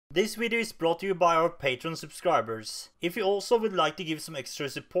This video is brought to you by our Patreon subscribers. If you also would like to give some extra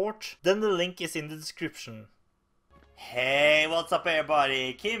support, then the link is in the description. Hey, what's up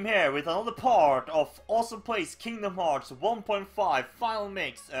everybody? Kim here with another part of Awesome Plays Kingdom Hearts 1.5 Final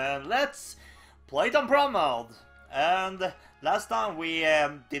Mix, and let's play it on Pro Mode. And last time we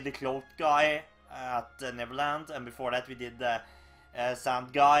did the cloaked guy at Neverland, and before that we did the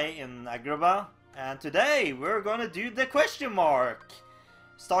sand guy in Agrabah. And today we're gonna do the question mark.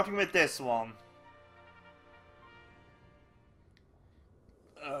 Starting with this one.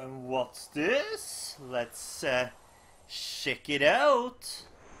 What's this? Let's check it out.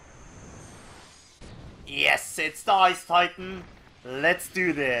 Yes, it's the Ice Titan. Let's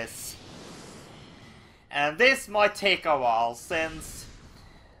do this. And this might take a while, since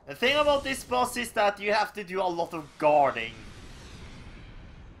the thing about this boss is that you have to do a lot of guarding,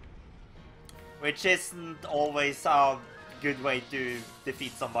 which isn't always a good way to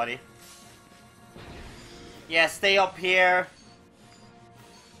defeat somebody. Yeah, stay up here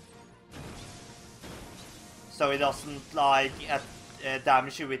so it doesn't like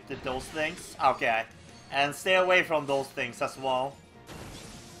damage you with those things. Okay, and stay away from those things as well.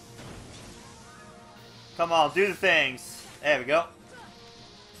 Come on, do the things. There we go.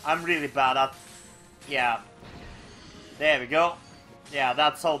 I'm really bad at... yeah. There we go. Yeah,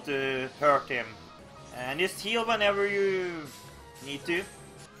 that's how to hurt him. And just heal whenever you need to.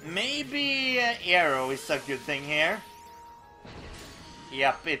 Maybe arrow is a good thing here.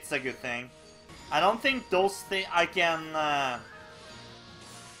 Yep, it's a good thing. I don't think those things... I can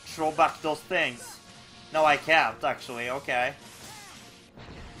throw back those things. No, I can't actually. Okay.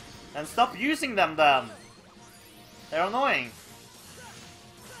 Then stop using them then. They're annoying.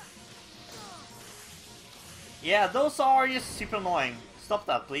 Yeah, those are just super annoying. Stop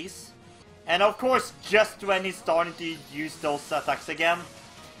that, please. And of course, just when he's starting to use those attacks again.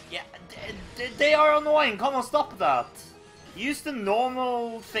 Yeah, they are annoying. Come on, stop that. Use the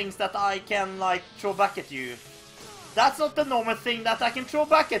normal things that I can, like, throw back at you. That's not the normal thing that I can throw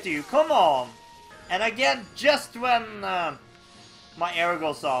back at you. Come on. And again, just when my arrow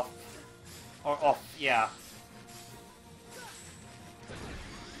goes off. Or off, yeah.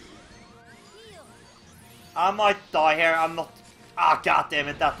 I might die here. I'm not... ah, god damn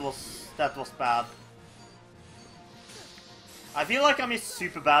it. That was bad. I feel like I'm just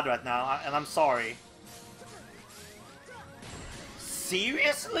super bad right now, and I'm sorry.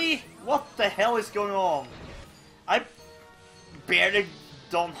 Seriously? What the hell is going on? I barely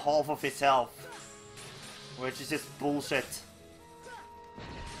done half of his health, which is just bullshit.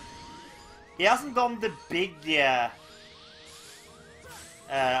 He hasn't done the big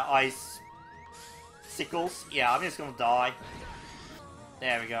ice sickles. Yeah, I'm just gonna die.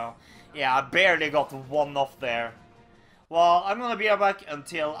 There we go. Yeah, I barely got one off there. Well, I'm gonna be right back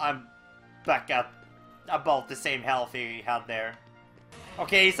until I'm back at about the same health he had there.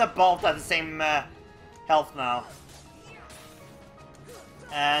 Okay, he's about at the same health now.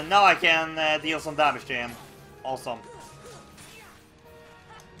 And now I can deal some damage to him. Awesome.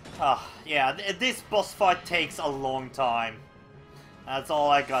 Yeah, this boss fight takes a long time. That's all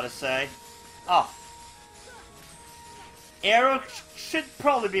I gotta say. Oh. Arrow should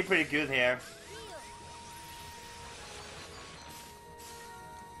probably be pretty good here.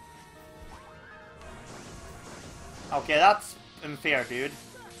 Okay, that's unfair, dude.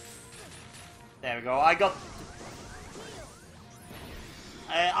 There we go. I got...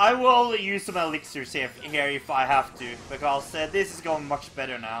 I will use some elixirs here if I have to, because this is going much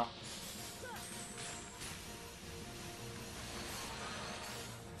better now.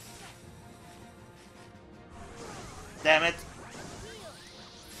 Damn it.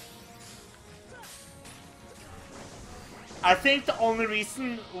 I think the only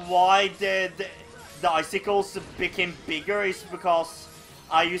reason why the icicles became bigger is because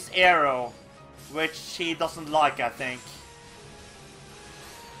I use arrow, which he doesn't like, I think.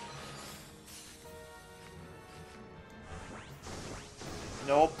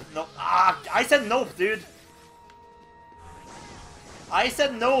 Nope, nope. Ah, I said nope, dude. I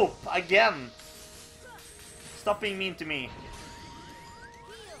said nope again. Stop being mean to me.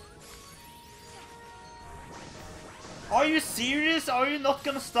 Are you serious? Are you not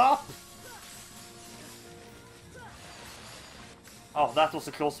gonna stop? Oh, that was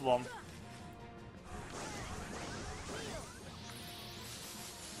a close one.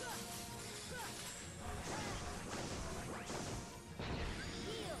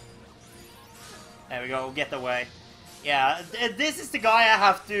 There we go, get away. Yeah, this is the guy I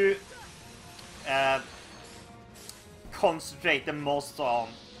have to concentrate the most on.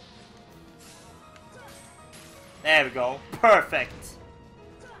 There we go. Perfect.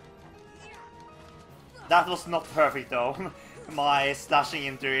 That was not perfect though. My slashing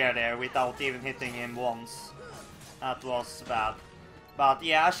into the air there without even hitting him once. That was bad. But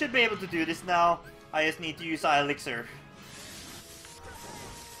yeah, I should be able to do this now. I just need to use our elixir.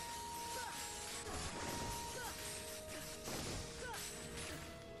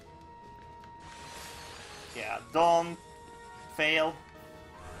 Yeah, don't fail.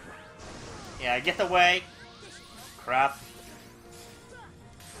 Yeah, get away. Crap.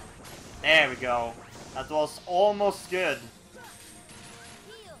 There we go. That was almost good.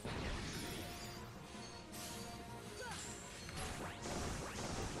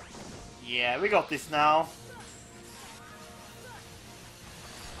 Yeah, we got this now.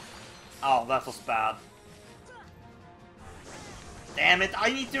 Oh, that was bad. Damn it,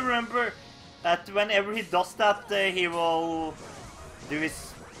 I need to remember that whenever he does that, he will do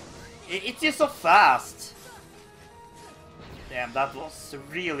his... It's just so fast. Damn, that was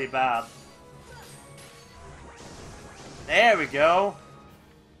really bad. There we go.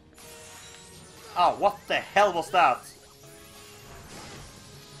 Oh, what the hell was that?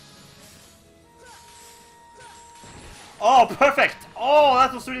 Oh, perfect! Oh,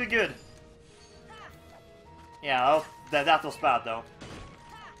 that was really good. Yeah, that was bad though.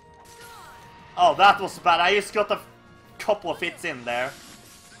 Oh, that was bad. I just got a couple of hits in there.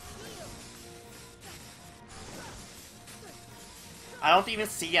 I don't even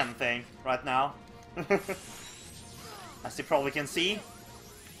see anything right now. As you probably can see.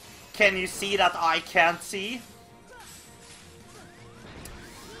 Can you see that I can't see?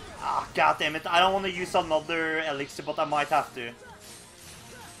 Ah, god damn it. I don't want to use another elixir, but I might have to.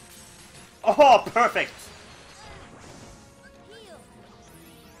 Oh, perfect!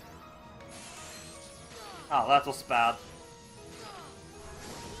 Oh, that was bad.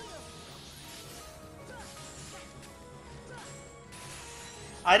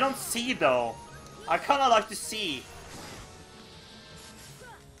 I don't see though. I kinda like to see.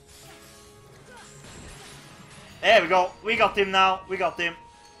 There we go. We got him now. We got him.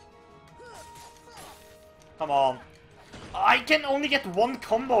 Come on. I can only get one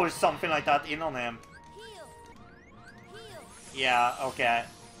combo or something like that in on him. Yeah, okay.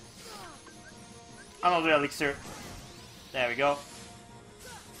 Another elixir. There we go.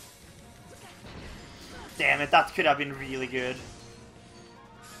 Damn it, that could have been really good.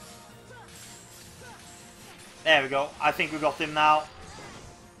 There we go. I think we got him now.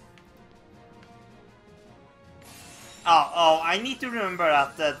 Oh, I need to remember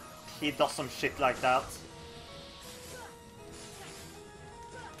that he does some shit like that.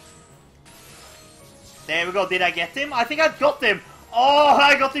 There we go. Did I get him? I think I got him. Oh,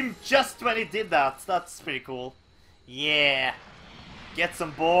 I got him just when he did that. That's pretty cool. Yeah. Get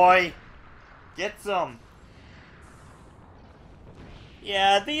some, boy. Get some.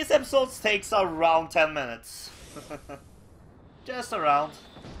 Yeah, these episodes takes around 10 minutes. Just around.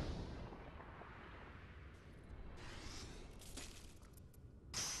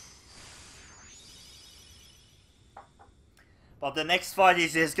 But the next fight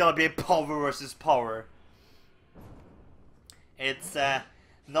is gonna be power versus power. It's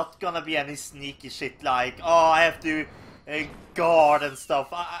not gonna be any sneaky shit like, oh, I have to guard and stuff,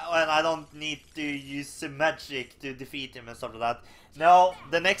 and I don't need to use magic to defeat him and stuff like that. No,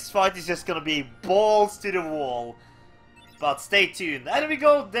 the next fight is just gonna be balls to the wall. But stay tuned. And we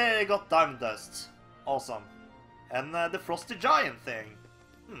go, there got Diamond Dust. Awesome. And the Frosty Giant thing.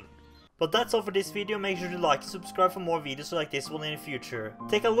 But that's all for this video. Make sure to like and subscribe for more videos like this one in the future.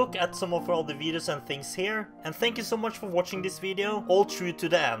 Take a look at some of our other videos and things here. And thank you so much for watching this video all through to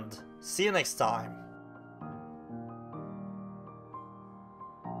the end. See you next time.